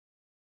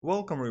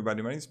Welcome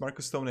everybody, my name is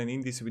Marcus Stone, and in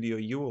this video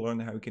you will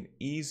learn how you can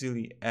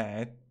easily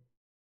add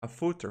a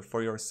footer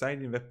for your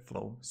site in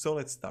Webflow. So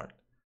let's start.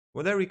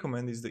 What I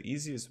recommend is the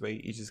easiest way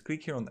is just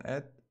click here on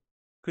add,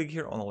 click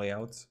here on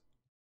layouts,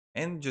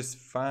 and just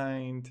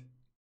find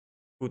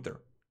footer.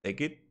 Take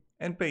it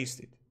and paste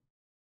it.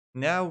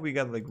 Now we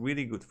got like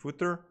really good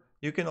footer.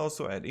 You can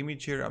also add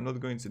image here. I'm not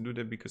going to do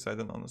that because I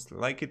don't honestly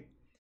like it.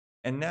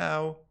 And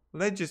now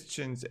let's just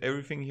change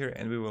everything here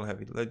and we will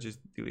have it. Let's just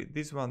delete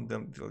this one,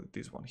 then delete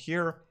this one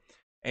here.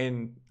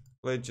 And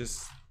let's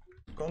just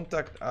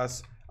contact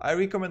us. I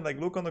recommend like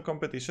look on the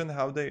competition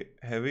how they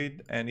have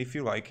it and if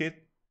you like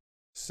it.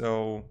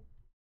 So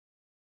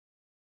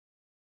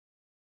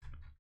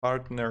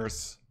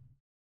partners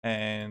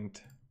and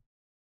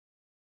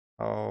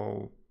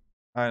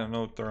I don't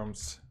know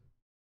terms.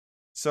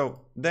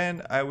 So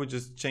then I would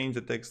just change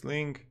the text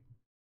link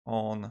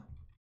on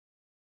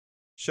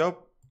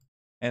shop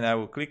and I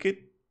will click it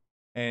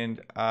and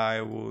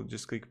I will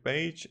just click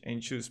page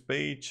and choose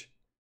page,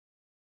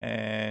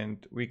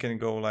 and we can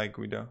go like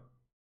with the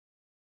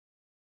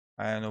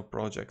I don't know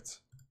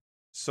projects.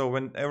 So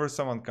whenever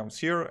someone comes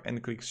here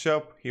and clicks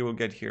shop, he will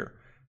get here,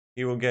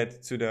 he will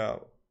get to the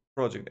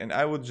project, and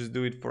I would just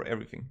do it for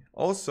everything.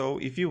 Also,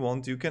 if you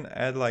want, you can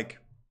add like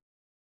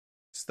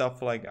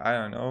stuff like I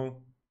don't know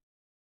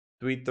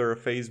Twitter,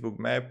 Facebook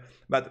map,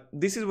 but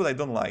this is what I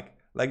don't like.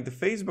 Like the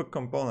Facebook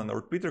component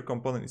or Twitter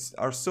components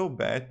are so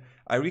bad.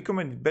 I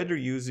recommend better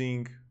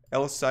using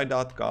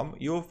lsite.com.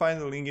 You will find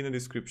the link in the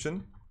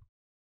description.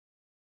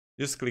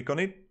 Just click on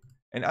it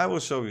and I will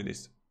show you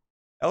this.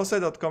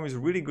 lsite.com is a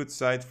really good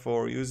site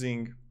for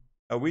using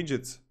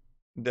widgets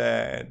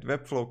that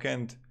Webflow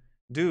can't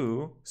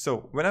do.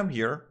 So when I'm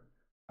here,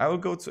 I will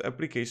go to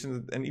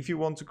applications, and if you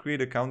want to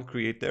create account,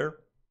 create there.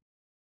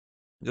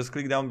 Just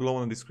click down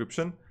below in the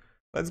description.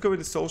 Let's go with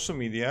the social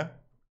media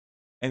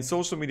and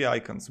social media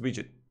icons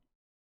widget.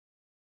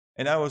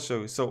 And I will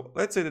show you. So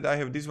let's say that I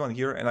have this one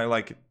here and I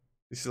like it.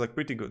 This is like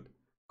pretty good.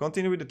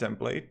 Continue with the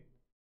template.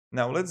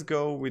 Now let's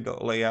go with the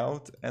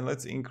layout and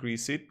let's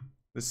increase it,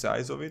 the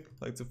size of it,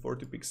 like to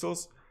 40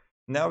 pixels.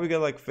 Now we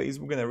got like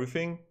Facebook and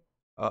everything.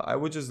 I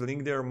would just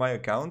link there my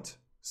account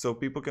so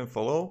people can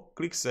follow.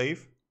 Click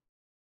save.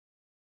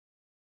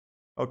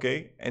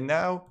 Okay, and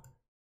now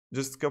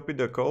just copy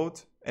the code.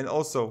 And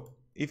also,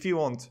 if you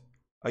want,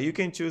 you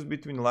can choose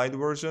between light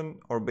version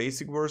or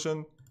basic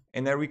version,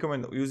 and I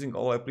recommend using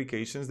all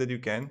applications that you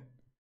can.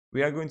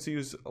 We are going to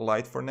use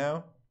light for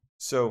now.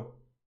 So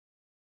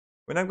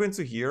when I'm going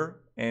to here,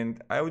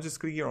 and I will just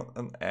click here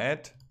on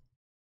add,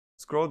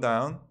 scroll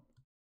down,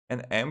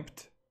 and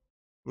empt.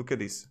 Look at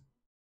this.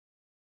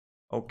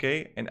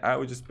 Okay, and I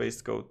will just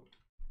paste code.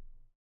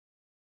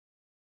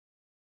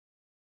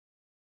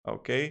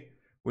 Okay,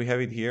 we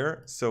have it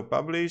here. So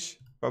publish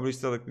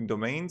selecting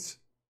domains.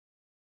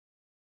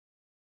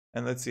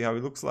 And let's see how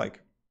it looks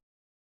like.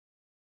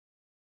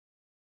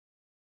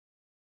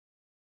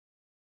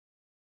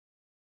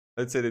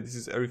 Let's say that this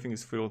is everything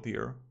is filled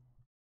here.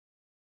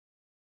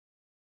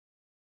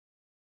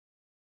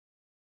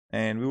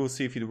 And we will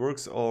see if it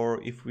works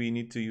or if we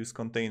need to use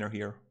container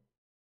here.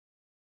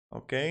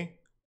 Okay,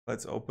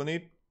 let's open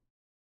it.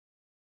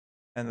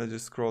 And let's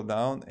just scroll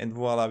down and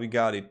voila, we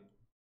got it.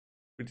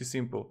 Pretty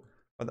simple.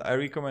 But I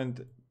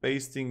recommend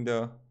pasting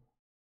the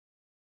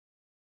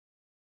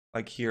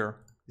like here.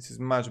 This is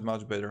much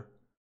better.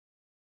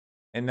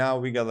 And now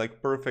we got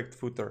like perfect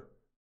footer.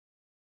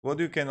 What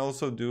you can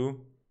also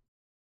do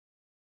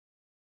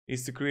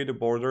is to create the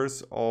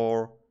borders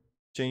or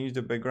change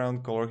the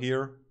background color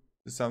here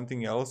to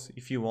something else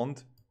if you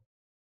want.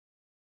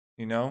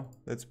 You know,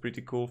 that's a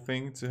pretty cool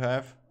thing to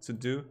have to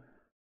do.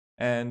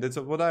 And that's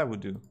what I would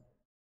do.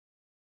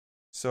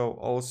 So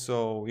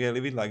also, yeah,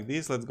 leave it like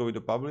this. Let's go with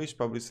the publish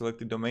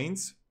selected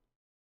domains.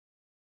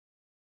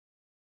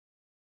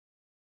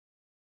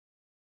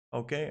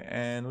 Okay,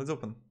 and let's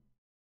open.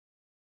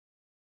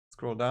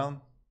 Scroll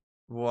down.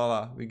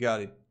 Voila, we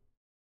got it.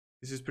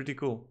 This is pretty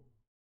cool.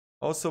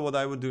 Also, what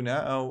I would do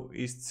now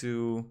is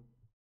to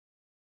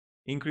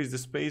increase the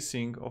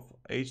spacing of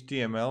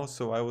HTML.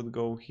 So I would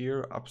go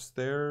here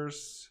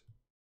upstairs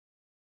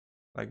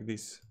like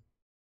this.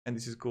 And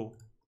this is cool.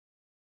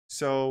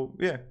 So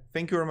yeah,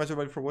 thank you very much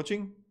everybody for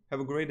watching. Have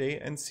a great day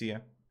and see ya.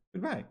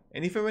 Goodbye.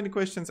 And if you have any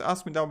questions,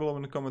 ask me down below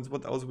in the comments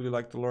what else would you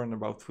like to learn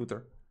about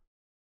footer.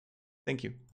 Thank you.